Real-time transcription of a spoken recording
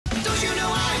you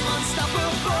know I'm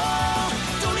unstoppable.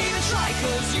 Don't even try,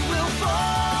 cause you will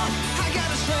fall. I got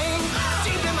a strength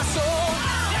deep in my soul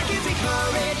that gives me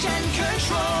courage and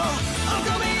control. I'll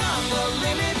go beyond the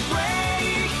limit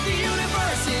break. The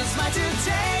universe is mine to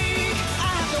take.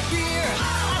 I have no fear,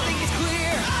 I think it's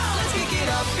clear. Let's kick it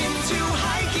up into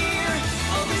high gear.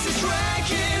 Oh, this is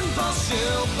Dragon Ball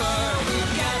Super.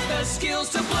 We've got the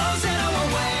skills to blow Zeno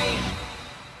away.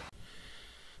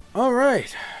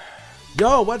 Alright.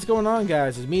 Yo, what's going on,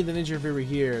 guys? It's me, the Ninja Reviewer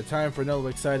here. Time for another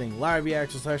exciting live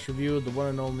reaction / review of the one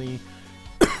and only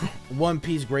One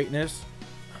Piece Greatness.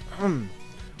 One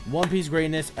Piece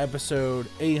Greatness, episode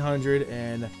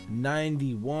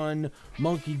 891.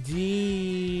 Monkey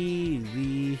D.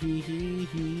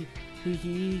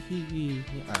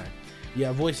 Alright.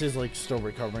 Yeah, voice is like still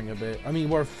recovering a bit. I mean,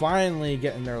 we're finally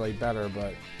getting there like better,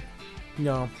 but you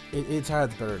know, it's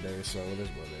had better days, so it is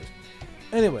what it is.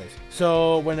 Anyways,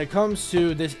 so when it comes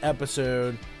to this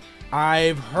episode,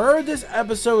 I've heard this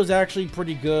episode is actually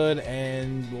pretty good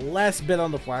and less bit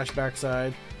on the flashback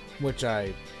side, which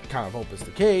I kind of hope is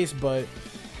the case, but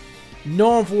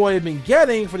knowing for what I've been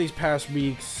getting for these past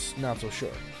weeks, not so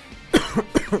sure.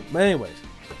 But anyways,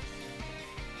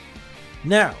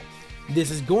 now, this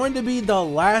is going to be the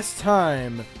last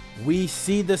time we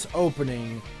see this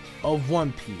opening of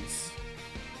One Piece.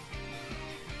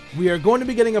 We are going to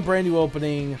be getting a brand new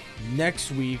opening next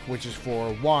week, which is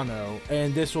for WANO,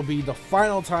 and this will be the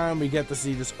final time we get to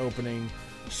see this opening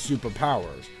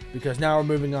superpowers, because now we're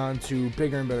moving on to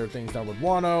bigger and better things now with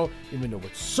WANO. Even though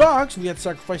it sucks, we had to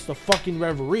sacrifice the fucking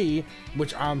referee,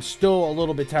 which I'm still a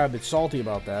little bit tad bit salty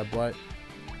about that, but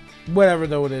whatever,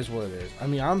 though, it is what it is. I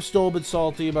mean, I'm still a bit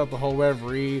salty about the whole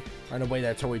referee and the way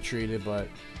that Toei treated, but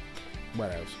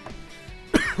what else?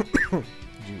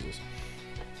 Jesus.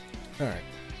 Alright.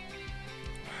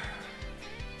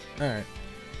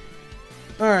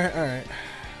 Alright.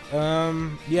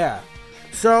 Yeah.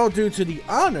 So, due to the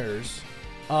honors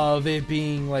of it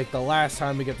being like the last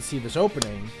time we get to see this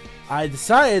opening, I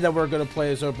decided that we're going to play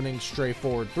this opening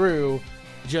straightforward through,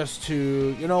 just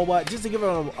to, you know what, just to give it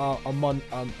an homage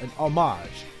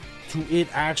to it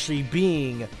actually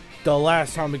being the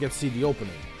last time we get to see the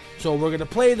opening. So we're going to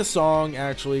play the song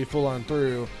actually full on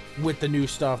through with the new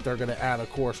stuff they're going to add, of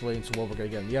course, relating to what we're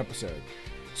going to get in the episode.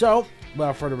 So,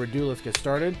 without further ado, let's get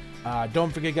started.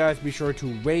 Don't forget, guys, be sure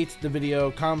to rate the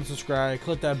video, comment, subscribe,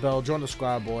 click that bell, join the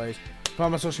squad, boys.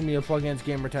 Follow my social media plugins,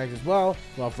 gamer tags as well.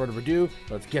 Without further ado,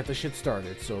 let's get the shit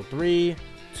started. So, 3,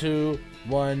 2,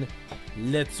 1,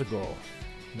 let's go.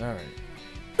 Alright.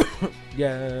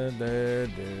 Yeah,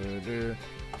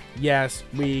 yes,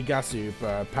 we got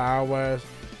superpowers.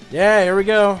 Yeah, here we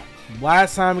go.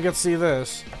 Last time we got to see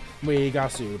this, we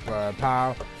got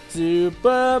superpowers.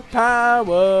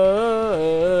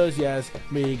 Superpowers, yes,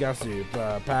 we got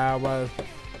superpowers.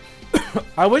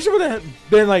 I wish it would have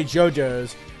been like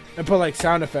JoJo's and put like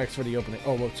sound effects for the opening.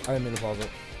 Oh, whoops, I didn't mean to pause it.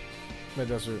 Wait,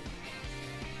 that's it.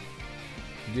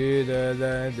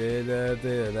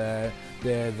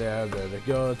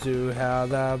 Go to hell,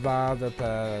 the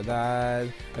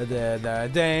paradise.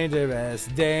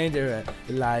 Dangerous,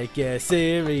 like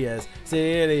serious.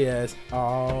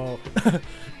 Oh.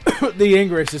 The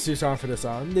English is too strong for this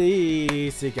song.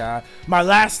 My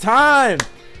last time,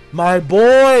 my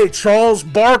boy Charles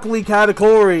Barkley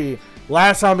category.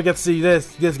 Last time we get to see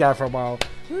this guy for a while.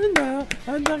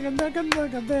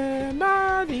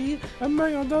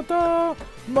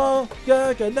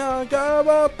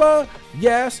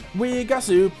 Yes, we got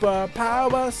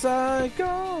superpower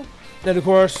cycle. Then of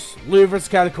course, Luffy's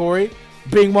category,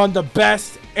 being one of the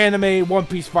best anime One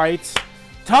Piece fights.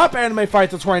 Top anime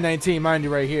fights of 2019, mind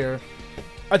you, right here.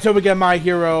 Until we get My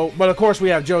Hero. But of course we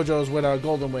have JoJo's with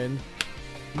Golden Wind.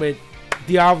 With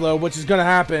Diablo, which is going to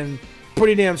happen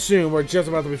pretty damn soon. We're just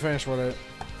about to be finished with it.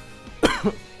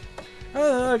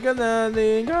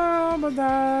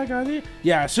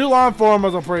 Yeah, Sulan form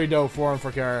was a pretty dope form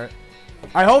for Carrot.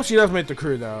 I hope she does make the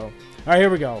crew, though. Alright,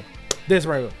 here we go. This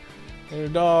right here.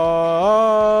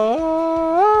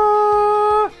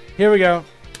 Here we go.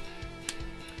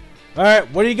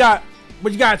 Alright, what do you got?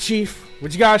 What you got, Chief?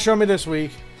 What you got to show me this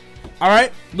week?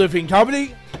 Alright, Luffy and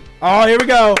Company. Oh, here we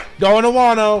go. Going to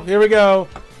Wano. Here we go.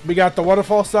 We got the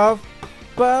waterfall stuff.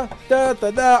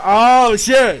 Oh,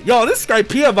 shit. Yo, this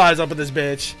Skypea vibes up in this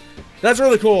bitch. That's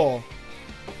really cool.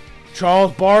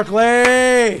 Charles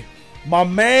Barkley. My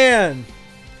man.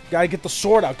 Gotta get the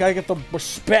sword out. Gotta get the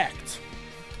respect.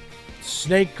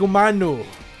 Snake Kumano.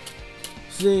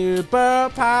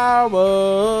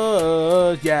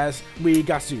 Superpowers. Yes, we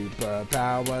got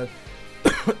superpowers.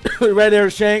 Red Air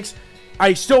Shanks.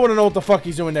 I still want to know what the fuck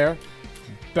he's doing there.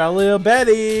 Belly of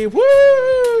Betty.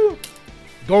 Woo!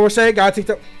 Gorosei, gotta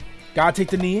take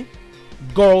the knee.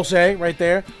 Gorosei, right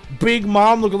there. Big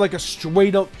Mom looking like a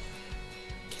straight up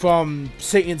from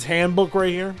Satan's handbook right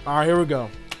here. Alright, here we go.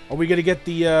 Are we gonna get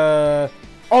the,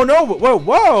 oh no,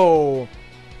 whoa.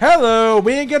 Hello,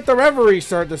 we didn't get the reverie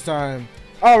start this time.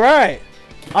 Alright.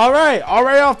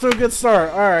 Already off to a good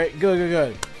start. Alright,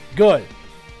 good.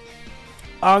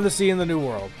 On to seeing the new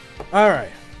world.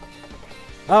 Alright,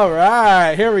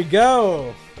 here we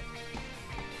go.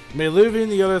 May Luffy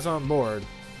and the others on board.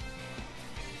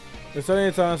 They're starting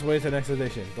it's on its way to the next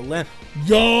edition. The land.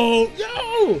 Yo!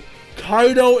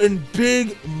 Kaido and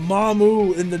Big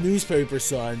Mamu in the newspaper,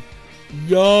 son.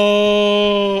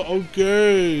 Yo!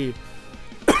 Okay.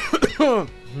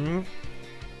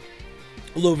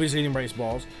 Luffy's eating rice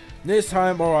balls. This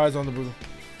time, more eyes on the blue.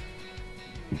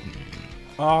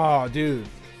 Oh, dude.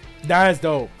 That is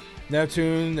dope.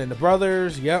 Neptune and the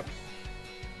brothers. Yep.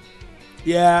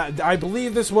 Yeah, I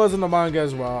believe this was in the manga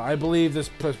as well. I believe this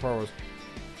part was.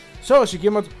 So, she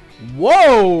came up.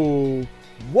 Whoa!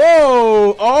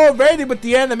 Already with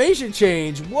the animation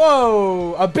change.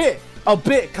 Whoa! A bit,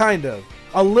 kind of.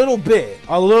 A little bit.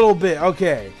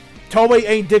 Okay. Toei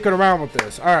ain't dicking around with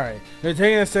this. Alright. They're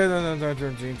taking a set.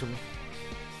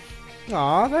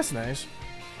 Aw, that's nice.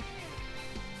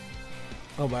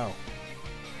 Oh, wow.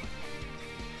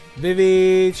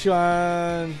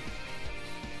 Vivi-chan.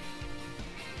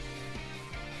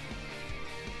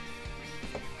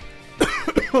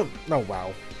 Oh,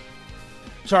 wow.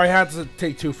 Sorry, I had to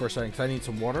take two for a second because I need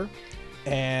some water.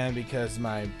 And because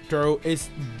my throat is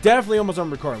definitely almost on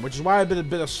recording, which is why I've been a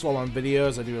bit slow on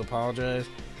videos. I do apologize.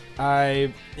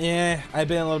 I've been a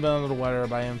little bit under the weather,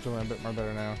 but I am feeling a bit more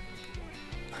better now.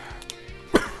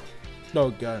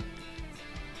 Oh, God.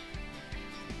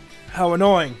 How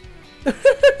annoying.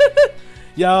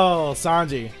 Yo,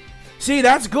 Sanji. See,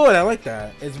 that's good. I like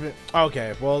that. It's been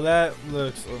okay. Well, that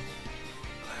looks.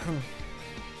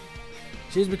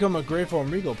 She's become a grateful and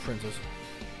regal princess.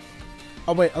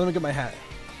 Oh wait, let me get my hat.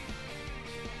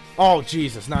 Oh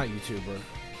Jesus, not YouTuber.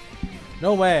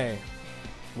 No way.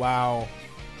 Wow.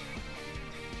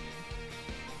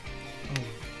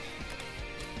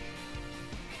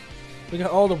 Look at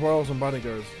all the royals and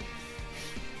bodyguards.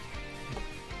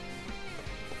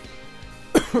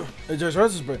 It's just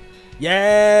Rose's birthday.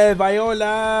 Yeah,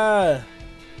 Viola.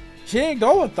 She didn't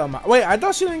go with them. Wait, I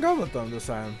thought she didn't go with them this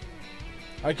time.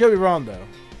 I could be wrong though.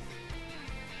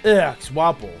 Ugh,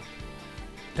 Swapple.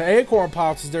 The Acorn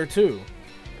Pops is there too.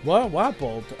 What?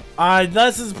 Wapple?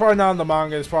 This is probably not in the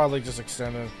manga. It's probably just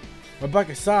extended.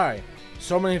 Rebecca Sai.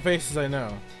 So many faces I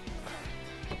know.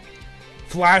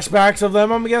 Flashbacks of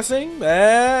them, I'm guessing.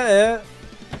 Yeah,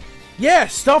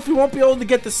 stuff we won't be able to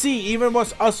get to see, even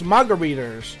with us manga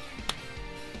readers.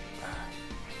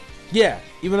 Yeah,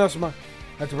 even us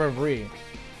at the reverie.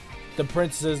 The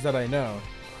princesses that I know.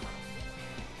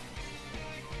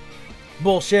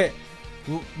 Bullshit.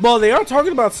 Well, they are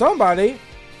talking about somebody,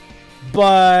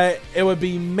 but it would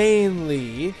be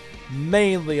mainly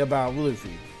about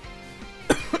Luffy.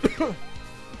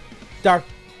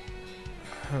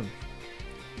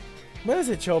 What is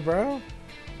it, chill, bro?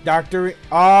 Doctor.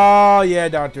 Oh yeah,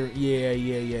 Doctor. Yeah.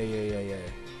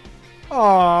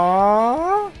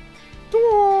 Aww.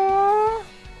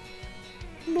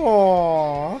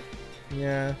 Aww.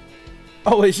 Yeah.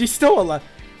 Oh wait, she's still alive.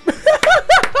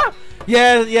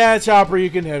 Yeah, Chopper, you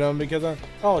can hit him because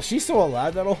oh, she's still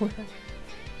alive, that old man.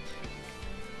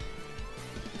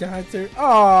 Doctor.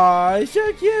 Aw,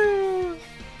 so cute.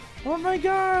 Oh my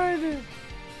god.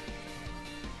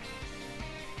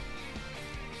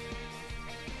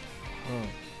 Oh.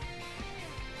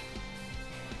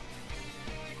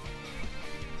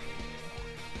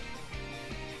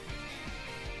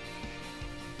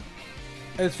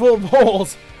 It's full of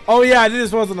holes. Oh yeah,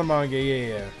 this wasn't a manga.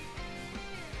 Yeah.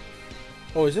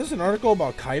 Oh, is this an article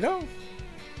about Kaido?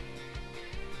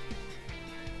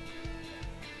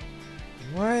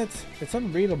 What? It's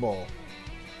unreadable.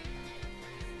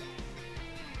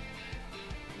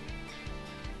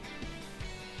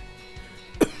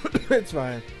 It's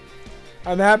fine.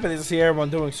 I'm happy to see everyone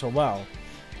doing so well.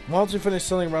 Once we finish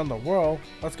sailing around the world,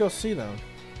 let's go see them.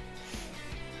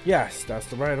 Yes, that's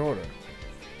the right order.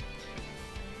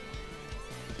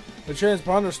 The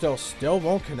transponder still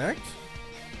won't connect?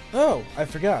 Oh, I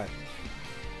forgot.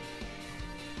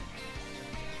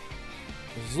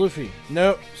 This is Luffy.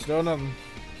 Nope, still nothing.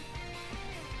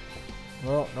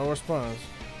 Well, no response.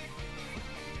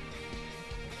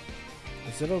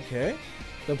 Is it okay?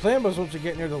 The plan was once to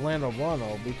get near the land of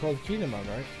WANO, be called Kinema,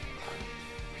 right?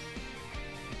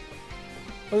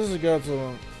 Let's just go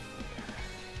to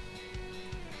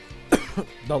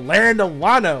the land of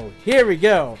WANO. Here we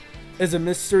go. is a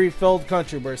mystery-filled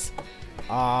country where...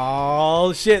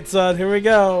 Oh, shit, son. Here we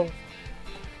go.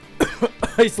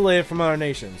 Isolated from other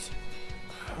nations.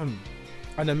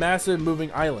 On a massive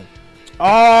moving island.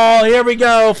 Oh, here we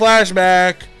go.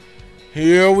 Flashback.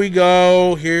 Here we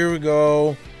go. Here we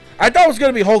go. I thought it was going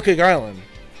to be Whole Cake Island.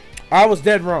 I was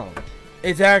dead wrong.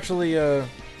 It's actually,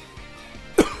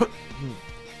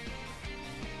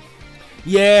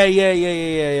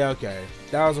 Yeah, okay.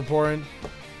 That was important.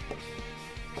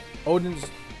 Odin's...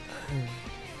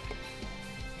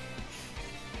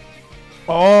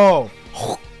 Oh!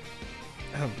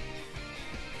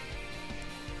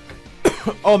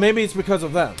 Oh, maybe it's because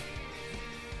of them.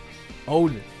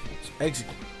 Odin.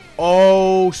 Execute.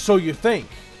 Oh, so you think.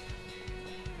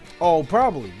 Oh,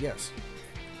 probably, yes.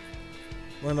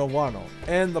 WANO.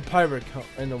 And the pirate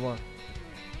and the one.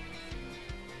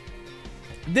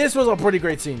 This was a pretty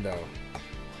great scene, though.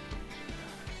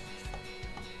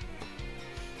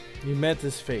 You met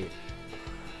this fate.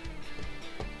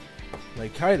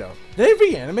 Like Kaido. Did they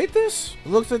reanimate this? It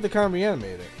looks like they kind of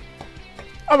reanimated it.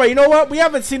 Alright, you know what? We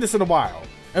haven't seen this in a while.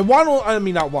 And WANO, I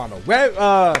mean, not WANO.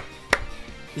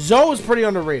 Zoe is pretty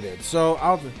underrated. So,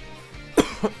 I'll...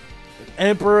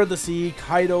 Emperor of the Sea,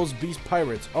 Kaido's Beast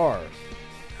Pirates are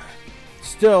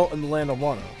still in the land of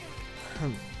WANO.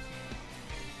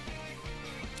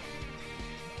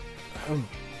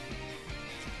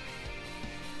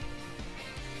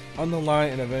 On the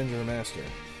line and Avenger Master.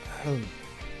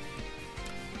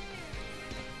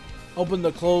 Open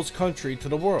the closed country to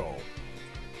the world.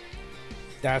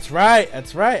 That's right.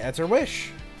 That's right. That's her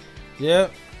wish.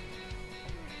 Yep.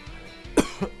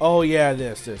 Oh yeah,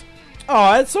 this.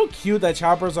 Oh, it's so cute that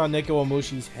Chopper's on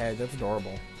Nikawamushi's head. That's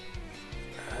adorable.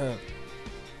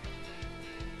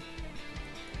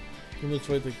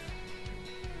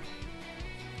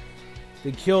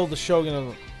 They killed the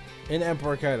Shogun in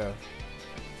Emperor Kaido.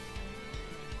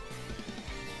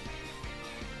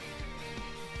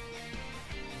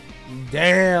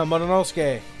 Damn,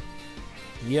 Mononosuke.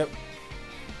 Yep.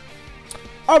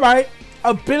 Alright,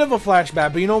 a bit of a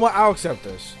flashback, but you know what? I'll accept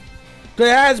this.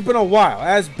 Because it has been a while. It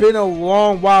has been a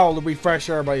long while to refresh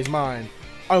everybody's mind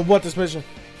on what this mission...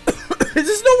 Is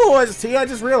this new OST? I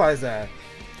just realized that.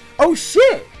 Oh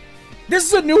shit! This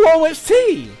is a new OST!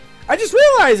 I just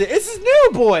realized it! This is new,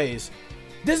 boys!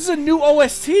 This is a new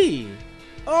OST!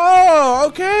 Oh,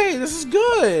 okay, this is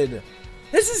good!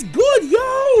 This is good,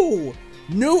 yo!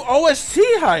 New OST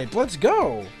hype, let's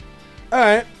go!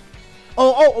 Alright.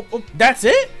 Oh, that's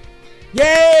it?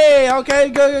 Yay! Okay,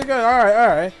 good.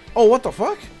 Alright. Oh, what the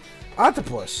fuck?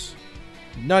 Octopus.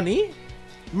 Nani?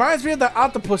 Reminds me of the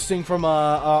octopus thing from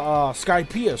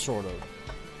Skypiea, sort of.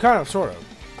 Kind of, sort of.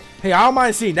 Hey, I don't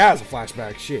mind seeing that as a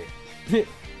flashback. Shit.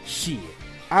 Shit.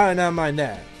 I do not mind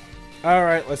that.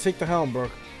 Alright, let's take the helm,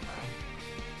 Brooke.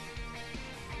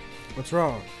 What's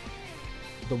wrong?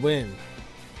 The wind.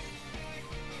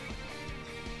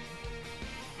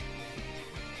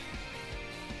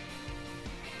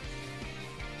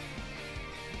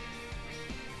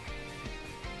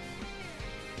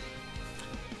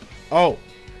 Oh.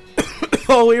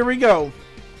 Oh, here we go.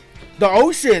 The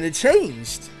ocean, it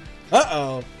changed.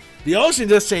 Uh-oh. The ocean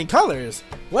just changed colors.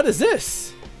 What is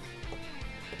this?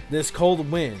 This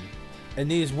cold wind and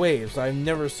these waves I've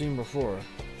never seen before.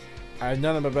 I have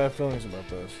none of my bad feelings about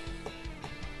this.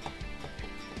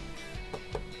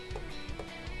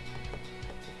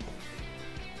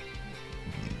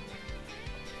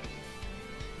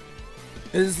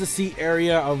 This is the sea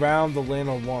area around the land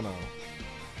of WANO.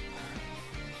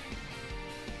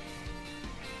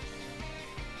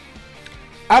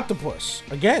 Octopus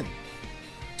again.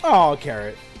 Oh,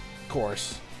 carrot. Of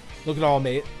course. Look at all,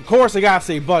 mate. Of course, they gotta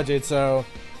save budget, so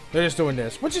they're just doing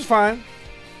this, which is fine.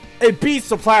 It beats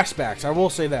the flashbacks, I will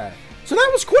say that. So that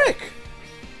was quick.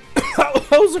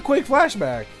 That was a quick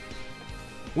flashback.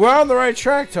 We're on the right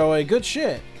track, Toei. Good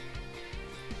shit.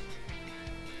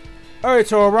 Alright,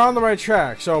 so we're on the right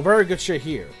track. So very good shit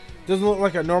here. Doesn't look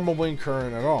like a normal wind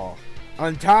current at all.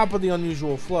 On top of the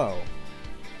unusual flow.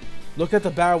 Look at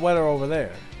the bad weather over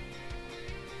there.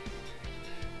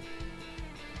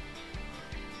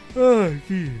 Oh,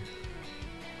 geez.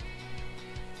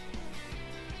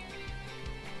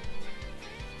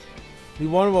 We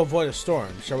want to avoid a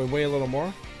storm. Shall we wait a little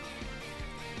more?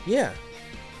 Yeah.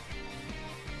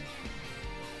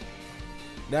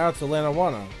 Now it's the land of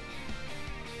WANO.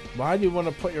 Why do you want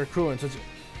to put your crew in such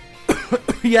a...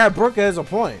 Yeah, Brooke has a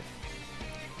point.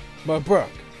 But Brooke...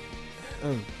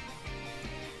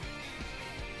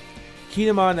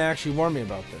 Kinemon actually warned me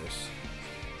about this.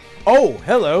 Oh,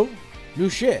 hello. New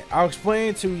shit. I'll explain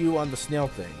it to you on the snail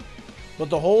thing. but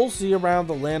the whole sea around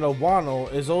the land of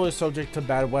Wano is always subject to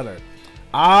bad weather.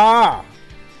 Ah!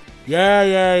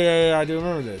 Yeah, I do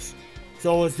remember this.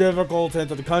 So it's difficult to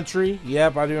enter the country.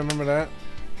 Yep, I do remember that.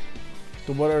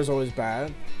 The weather is always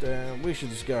bad. Then we should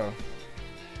just go.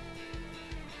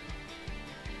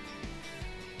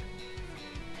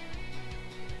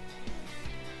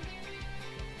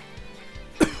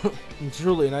 It's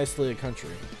truly a nice little country.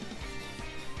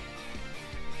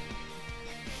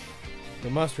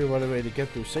 There must be another way to get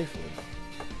through safely.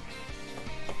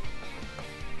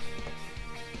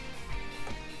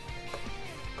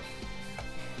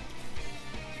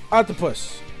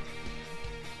 Octopus.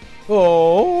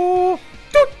 Oh,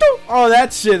 oh,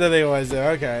 that shit that they was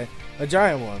there. Okay, a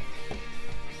giant one.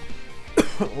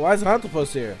 Why is an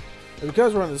octopus here?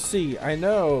 Because we're on the sea. I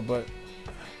know, but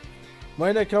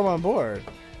why did I come on board?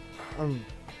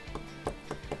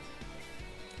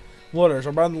 Waters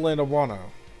around the land of Wano.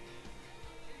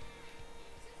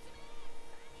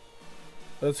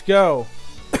 Let's go.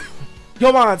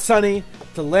 Come on, Sonny,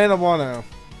 to land of Wano.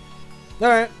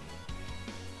 Alright.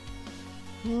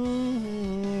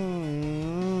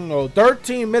 Oh,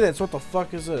 13 minutes. What the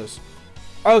fuck is this?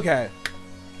 Okay.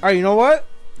 Alright, you know what?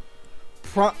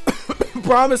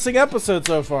 Promising episode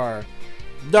so far.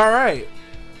 Alright.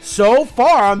 So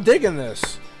far, I'm digging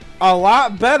this. A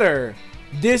lot better.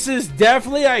 This is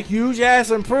definitely a huge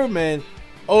ass improvement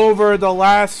over the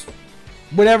last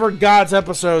whatever God's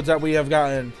episodes that we have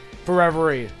gotten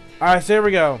forever. Alright, so here we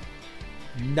go.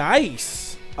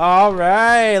 Nice.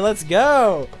 Alright, let's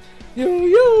go.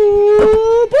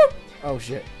 Boop. Oh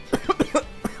shit.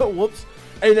 Whoops.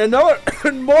 And another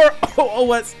more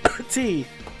OST.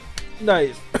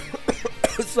 Nice.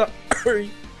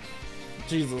 Sorry.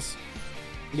 Jesus.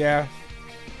 Yeah.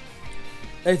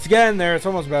 It's getting there. It's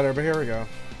almost better, but here we go.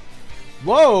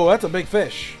 Whoa, that's a big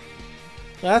fish.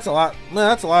 That's a lot. Man,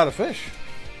 that's a lot of fish.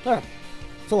 Huh.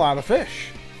 It's a lot of fish.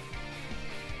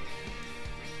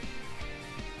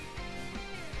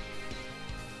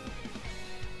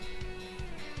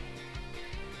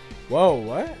 Whoa,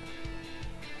 what?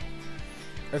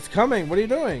 It's coming. What are you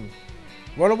doing?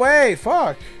 Run away.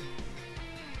 Fuck.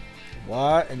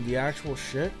 What in the actual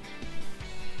shit?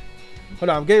 Hold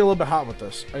on, I'm getting a little bit hot with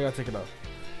this. I gotta take it off.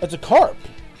 It's a carp.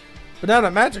 But not a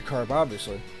magic carp,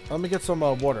 obviously. Let me get some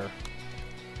water.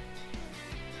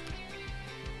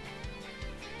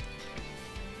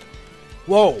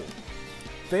 Whoa.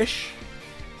 Fish.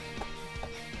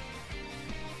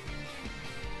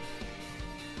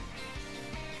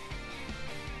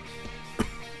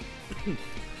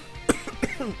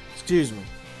 Excuse me.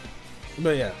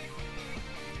 But yeah.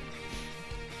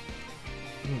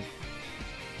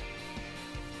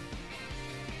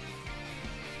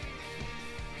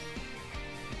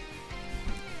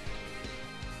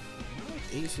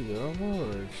 Easy though,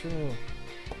 or chill.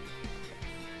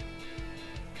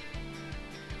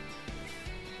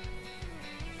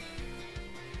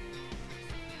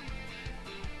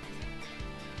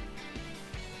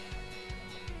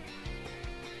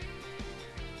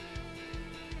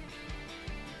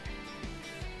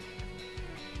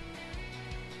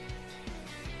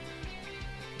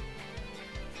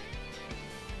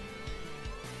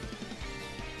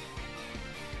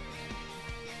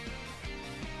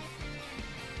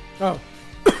 Oh.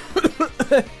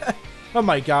 Oh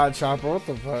my god, Chopper, what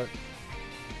the fuck?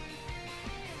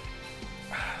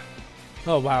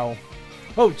 Oh wow.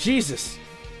 Oh Jesus.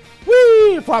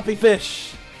 Whee! Floppy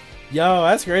fish. Yo,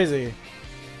 that's crazy.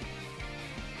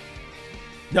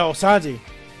 No, Sanji.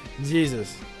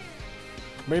 Jesus.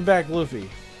 Bring back Luffy.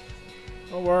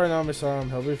 Don't worry, Nami-san,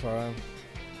 he'll be fine.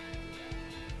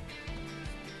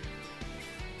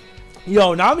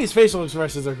 Yo, Nami's facial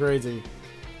expressions are crazy.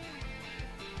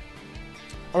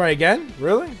 Alright, again?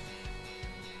 Really?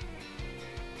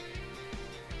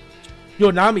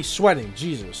 Yo, Nami's sweating.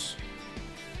 Jesus.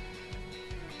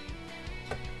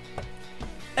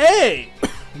 Hey!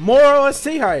 More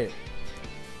OST height.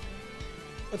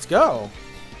 Let's go.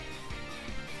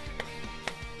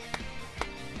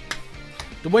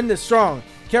 The wind is strong.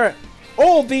 Carrot.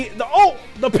 Oh,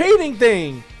 the painting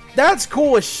thing. That's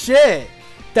cool as shit.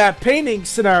 That painting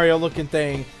scenario looking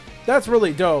thing. That's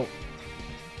really dope.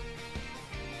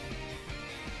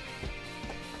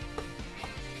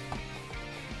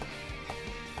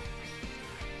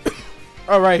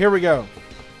 Alright, here we go.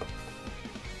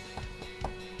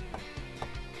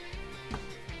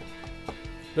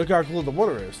 Look how cool the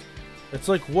water is. It's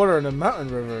like water in a mountain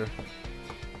river.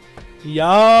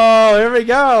 Yo, here we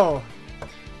go.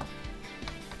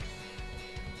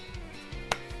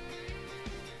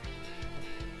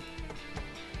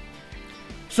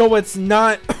 So it's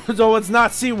not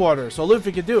seawater, so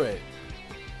Luffy could do it.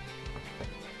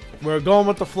 We're going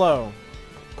with the flow.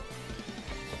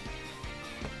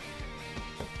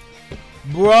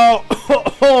 Bro,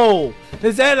 oh,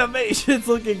 his animation's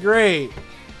looking great.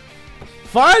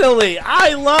 Finally,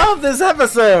 I love this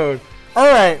episode.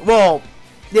 Alright, well,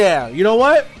 yeah, you know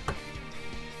what?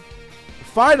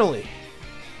 Finally,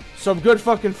 some good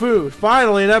fucking food.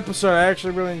 Finally, an episode I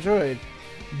actually really enjoyed.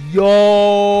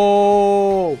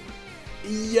 Yo,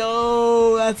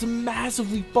 that's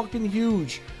massively fucking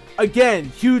huge. Again,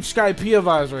 huge Sky Pia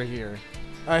vibes right here.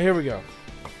 Alright, here we go.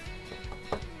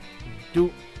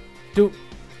 Do.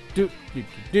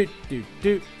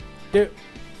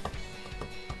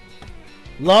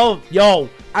 Love, yo,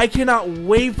 I cannot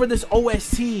wait for this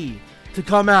OST to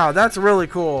come out. That's really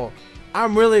cool.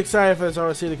 I'm really excited for this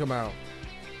OST to come out.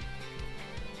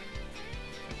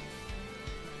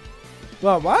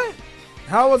 Well, what?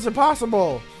 How was it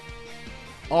possible?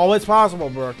 Oh, it's possible,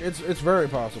 Brooke. It's very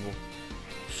possible.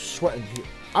 Sweating here.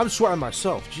 I'm sweating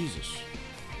myself. Jesus.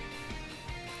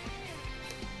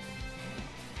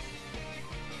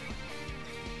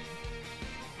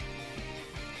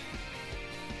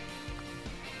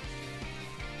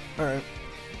 Alright.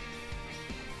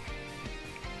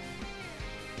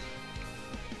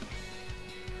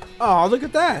 Oh, look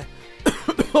at that.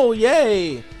 Oh,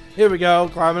 yay. Here we go.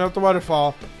 Climbing up the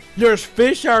waterfall. There's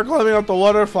fish are climbing up the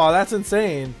waterfall. That's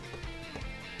insane.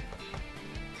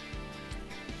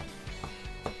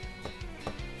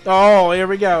 Oh, here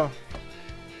we go.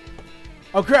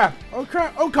 Oh, crap. Oh,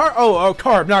 crap. Oh, carp. Oh,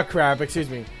 carp. Not crab. Excuse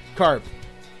me. Carp.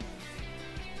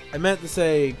 I meant to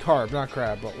say carp, not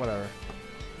crab, but whatever.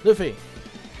 Luffy.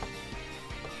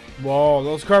 Whoa,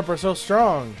 those carp are so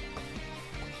strong.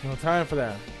 No time for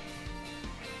that.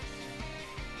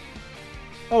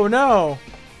 Oh no.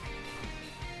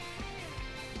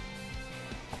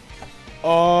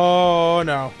 Oh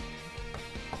no.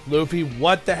 Luffy,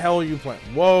 what the hell are you playing?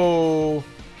 Whoa.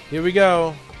 Here we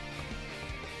go.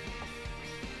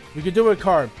 We could do it,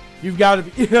 carp. You've got to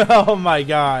be. Oh my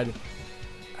god.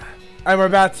 And we're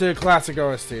back to classic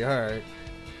OST. Alright.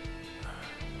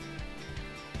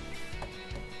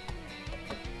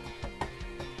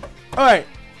 Alright,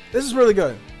 this is really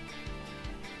good.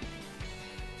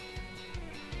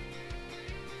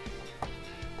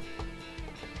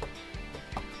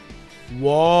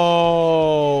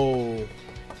 Whoa.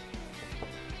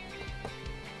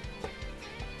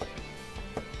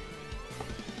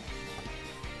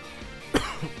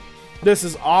 This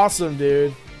is awesome,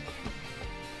 dude.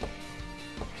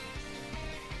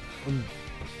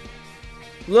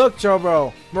 Look,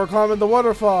 Chobro, we're climbing the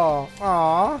waterfall.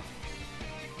 Aww.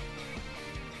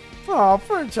 Oh,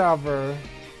 poor Chopper.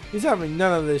 He's having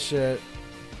none of this shit.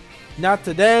 Not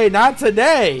today, not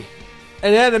today.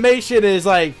 And animation is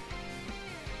like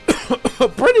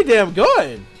pretty damn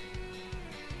good.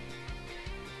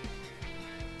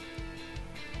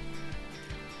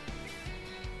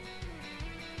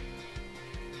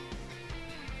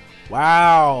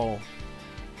 Wow.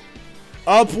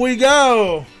 Up we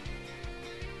go.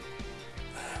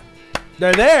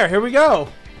 They're there. Here we go.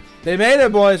 They made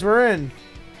it, boys. We're in.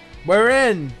 We're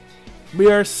in.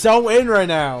 We are so in right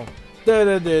now.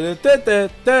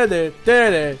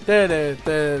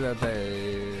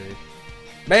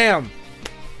 Bam.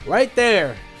 Right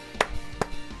there.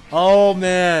 Oh,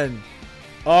 man.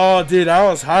 Oh, dude, that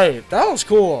was hype. That was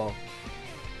cool.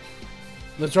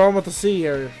 Let's roll with the sea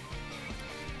area.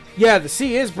 Yeah, the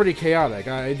sea is pretty chaotic.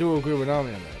 I do agree with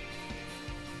Nami on that.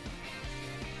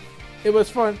 It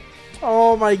was fun.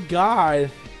 Oh, my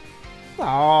God.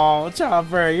 Oh,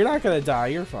 Chopper, you're not gonna die.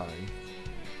 You're fine.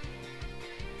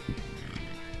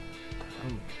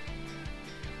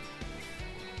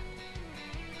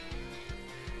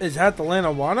 Is that the land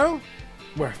of Wano?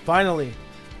 We're finally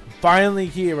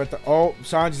here at the. Oh,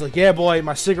 Sanji's like, yeah, boy,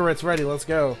 my cigarette's ready. Let's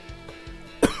go.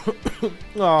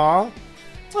 Aw,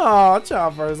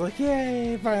 Chopper's like,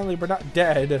 yay, finally, we're not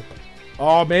dead.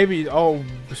 Oh, maybe. Oh,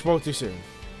 we spoke too soon.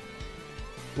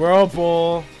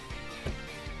 Whirlpool.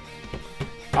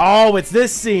 Oh, it's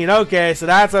this scene. Okay, so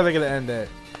that's how they're gonna end it.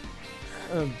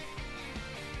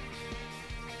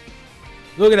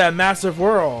 Look at that massive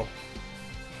whirl.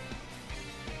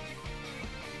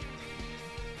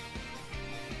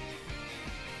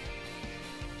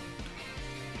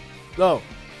 Oh.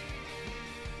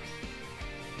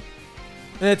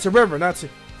 And it's a river, not sea.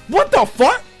 What the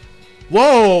fuck?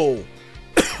 Whoa.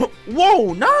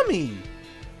 Whoa, Nami.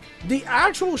 The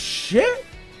actual shit?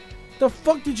 The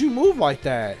fuck did you move like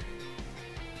that?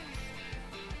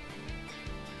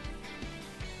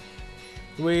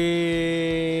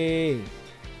 Wee.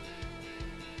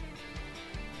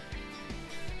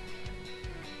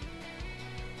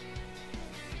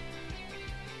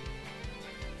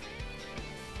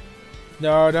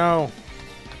 No, no.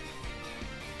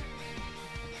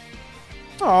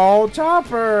 Oh,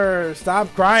 Chopper!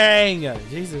 Stop crying!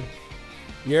 Jesus.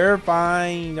 You're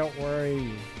fine. Don't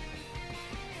worry.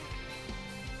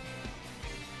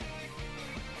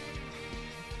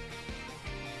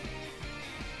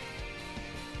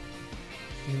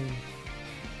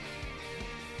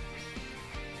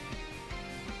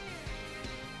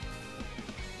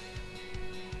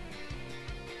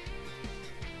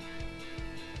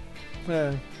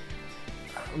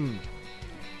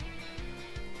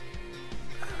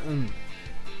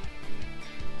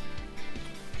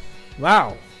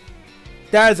 Wow.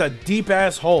 That is a deep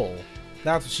ass hole.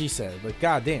 That's what she said. But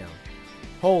goddamn.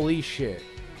 Holy shit.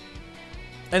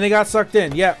 And they got sucked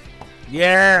in. Yep.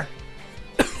 Yeah.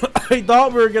 I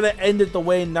thought we were going to end it the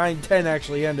way 9-10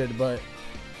 actually ended, but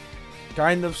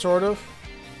kind of, sort of.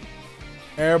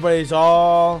 Everybody's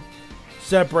all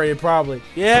separated, probably.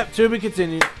 Yep, to be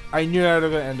continued. I knew that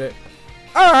was going to end it.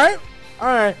 Alright.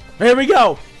 Alright. Here we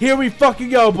go. Here we fucking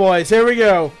go, boys. Here we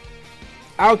go.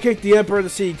 I'll kick the Emperor of the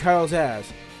Sea, Kyle's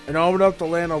ass, and open up the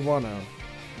land of WANO.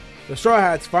 The Straw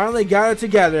Hats finally got it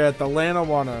together at the land of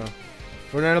WANO.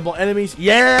 Formidable enemies.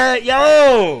 Yeah!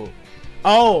 Yo!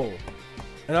 Oh.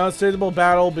 An unstable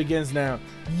battle begins now.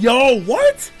 Yo,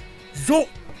 what?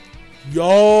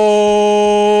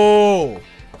 Yo!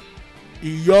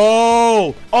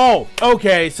 Yo! Oh,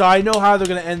 okay. So I know how they're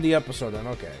gonna end the episode then.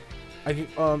 Okay. I can,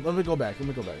 let me go back. All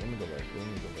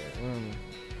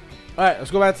right,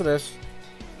 let's go back to this.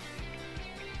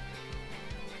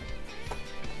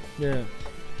 Yeah.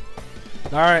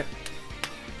 All right.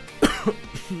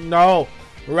 No,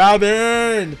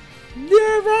 Robin.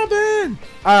 Yeah, Robin.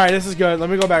 All right, this is good. Let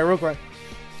me go back real quick.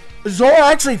 Zoro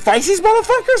actually fights these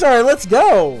motherfuckers? All right, let's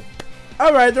go.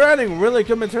 All right, they're adding really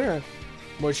good material.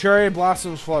 Where cherry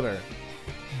blossoms flutter.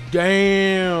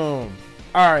 Damn.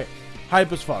 All right,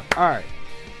 hype as fuck. All right.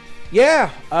 Yeah,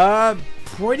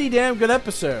 pretty damn good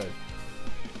episode.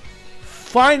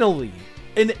 Finally,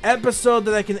 an episode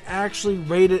that I can actually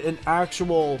rate it an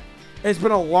actual. It's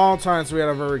been a long time since we had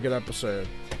a very good episode.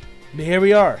 But here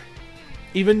we are.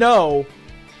 Even though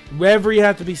Reverie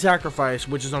had to be sacrificed,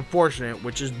 which is unfortunate,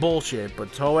 which is bullshit,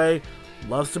 but Toei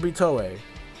loves to be Toei.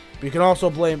 But you can also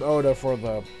blame Oda for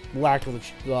the lack of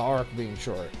the arc being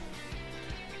short.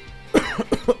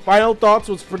 Final thoughts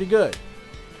was pretty good.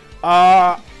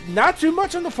 Not too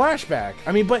much on the flashback.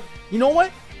 I mean, but you know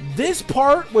what? This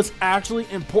part was actually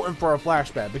important for a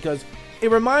flashback because it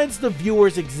reminds the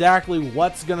viewers exactly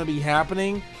what's going to be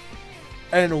happening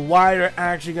and why they're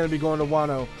actually going to be going to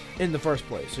WANO in the first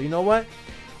place. So you know what?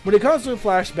 When it comes to a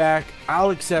flashback, I'll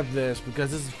accept this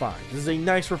because this is fine. This is a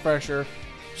nice refresher.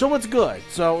 So it's good.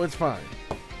 So it's fine.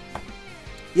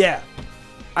 Yeah.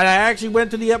 And I actually went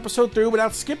to the episode through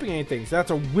without skipping anything. So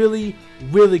that's a really,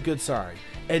 really good sign.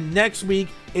 And next week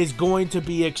is going to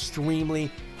be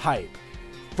extremely hype.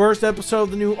 First episode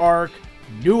of the new arc.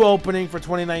 New opening for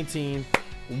 2019.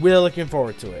 We're looking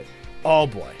forward to it. Oh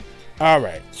boy.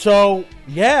 Alright. So,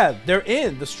 yeah, they're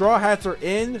in. The Straw Hats are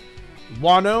in.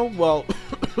 WANO, well,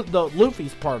 the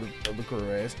Luffy's part of the crew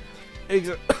is.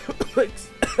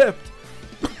 Except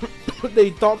they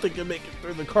thought they could make it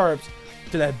through the carps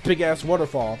to that big ass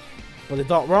waterfall, but they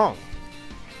thought wrong.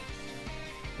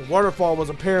 The waterfall was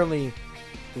apparently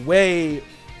way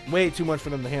too much for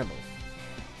them to handle.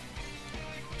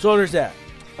 So there's that.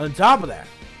 On top of that,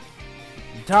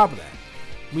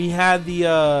 we had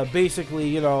the basically,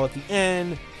 you know, at the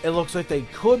end, it looks like they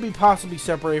could be possibly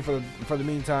separated for the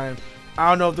meantime. I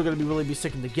don't know if they're going to really be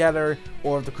sticking together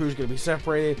or if the crew's going to be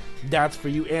separated. That's for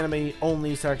you anime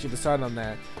only to actually decide on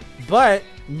that. But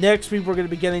next week we're going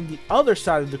to be getting the other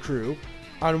side of the crew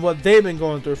on what they've been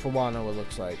going through for WANO, it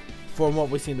looks like, from what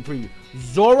we've seen in the preview.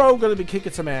 Zoro going to be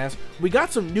kicking some ass. We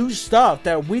got some new stuff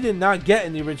that we did not get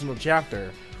in the original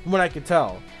chapter, from what I could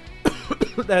tell.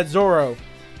 That Zoro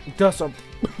does some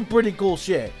pretty cool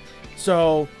shit.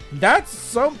 So that's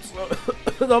some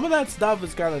of that stuff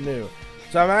is kind of new.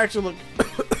 So I'm actually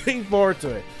looking forward to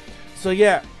it. So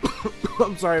yeah,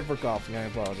 I'm sorry for coughing. I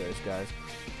apologize, guys.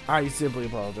 I simply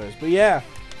apologize. But yeah,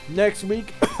 next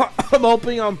week I'm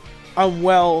hoping I'm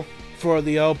well for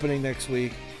the opening next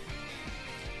week.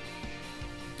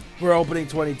 We're opening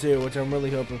 22, which I'm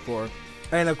really hoping for,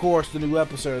 and of course the new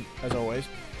episode as always.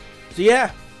 So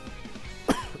yeah,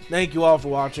 thank you all for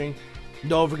watching.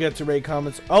 Don't forget to rate,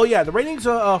 comments. Oh yeah, the rating's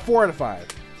 4 out of 5.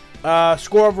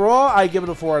 Score overall, I give it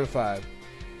a 4 out of 5.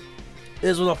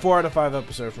 This was a 4 out of 5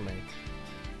 episode for me.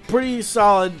 Pretty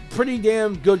solid, pretty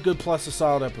damn good plus a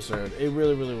solid episode. It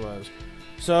really was.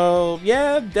 So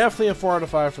yeah, definitely a 4 out of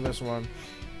 5 for this one.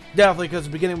 Definitely because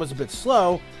the beginning was a bit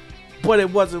slow, but it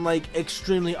wasn't like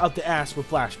extremely up the ass with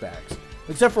flashbacks,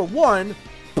 except for one.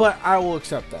 But I will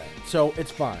accept that, so it's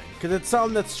fine because it's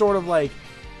something that's sort of like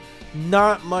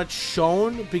not much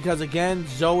shown because again,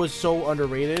 Zoe is so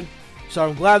underrated. So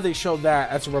I'm glad they showed that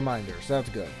as a reminder. So that's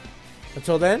good.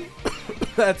 Until then,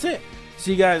 that's it.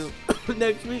 See you guys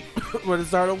next week for the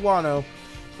start of WANO.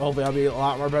 Hopefully I'll be a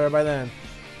lot more better by then.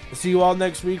 See you all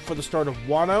next week for the start of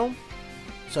WANO.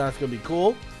 So that's going to be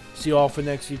cool. See you all for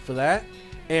next week for that.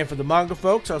 And for the manga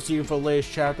folks, I'll see you for the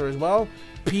latest chapter as well.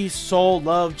 Peace, soul,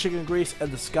 love, chicken grease,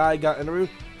 and the sky got in the roof.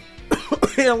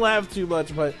 I didn't laugh too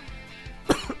much, but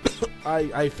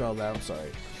I felt that. I'm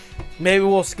sorry. Maybe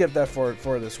we'll skip that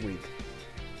for this week.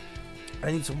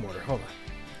 I need some water. Hold on.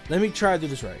 Let me try to do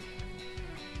this right.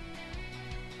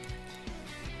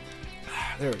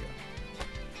 There we go.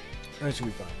 That should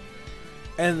be fine.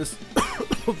 And this...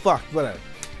 fuck, whatever.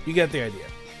 You get the idea.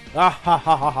 Ah ha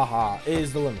ha ha ha ha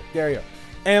is the limit. There you go.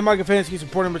 And Manga Fans, keep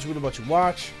supporting what you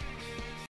watch.